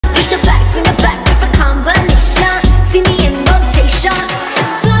Push it back, swing it back, perfect combination. See me in rotation.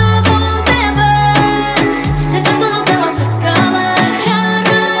 Vamos, bebas, de tanto no te vas a acabar. La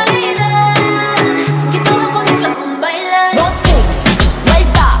realidad, que todo comienza con bailar. Rotate,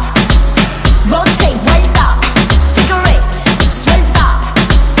 vuelta, rotate, vuelta. Figure eight, suelta.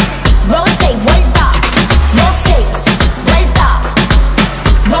 Rotate, vuelta, rotate, vuelta.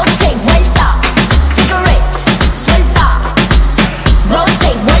 Rotate, vuelta. Figure eight, suelta.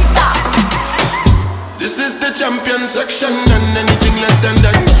 Rotate, vuelta. This is the champion section, and anything less than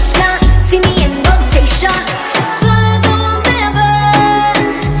that. See me in rotation. Vamos, bebas,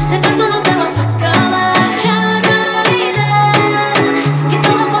 de tanto no te vas a acabar. La realidad, que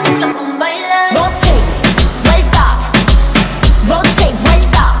todo comienza con bailar. Rotate, vuelta. Rotate,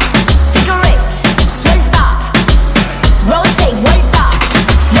 vuelta. Figure eight, suelta. Rotate, vuelta.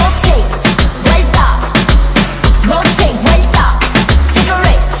 Rotate, vuelta. Rotate, vuelta. Figure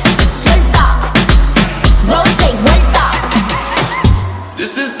eight, suelta. Rotate, vuelta.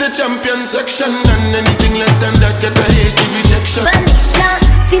 This is the champion section, and anything less than that get a hasty rejection. Vanilla,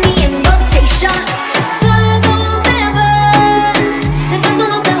 see me in rotation. Vamos, bebas, de tanto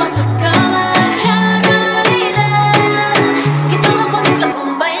no te vas a acabar. La realidad, que todo comienza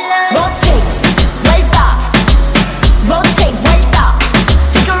con bailar. Rotate, vuelta. Rotate, vuelta.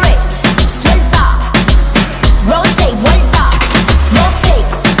 Figure eight, suelta. Rotate, vuelta.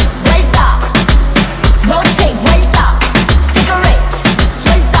 Rotate, vuelta. Rotate, vuelta. Figure eight,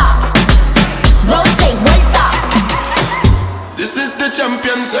 suelta. Rotate, vuelta. This is the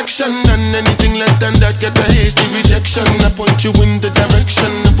champion section, and anything less than that get a hasty rejection. I point you in the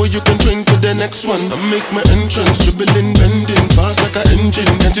direction where you can train for the next one. I make my entrance, dribbling, bending, fast like an engine.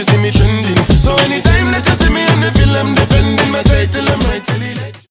 Can't you see me trending? So anytime that you see me and I feel I'm defending my title, I'm rightfully led.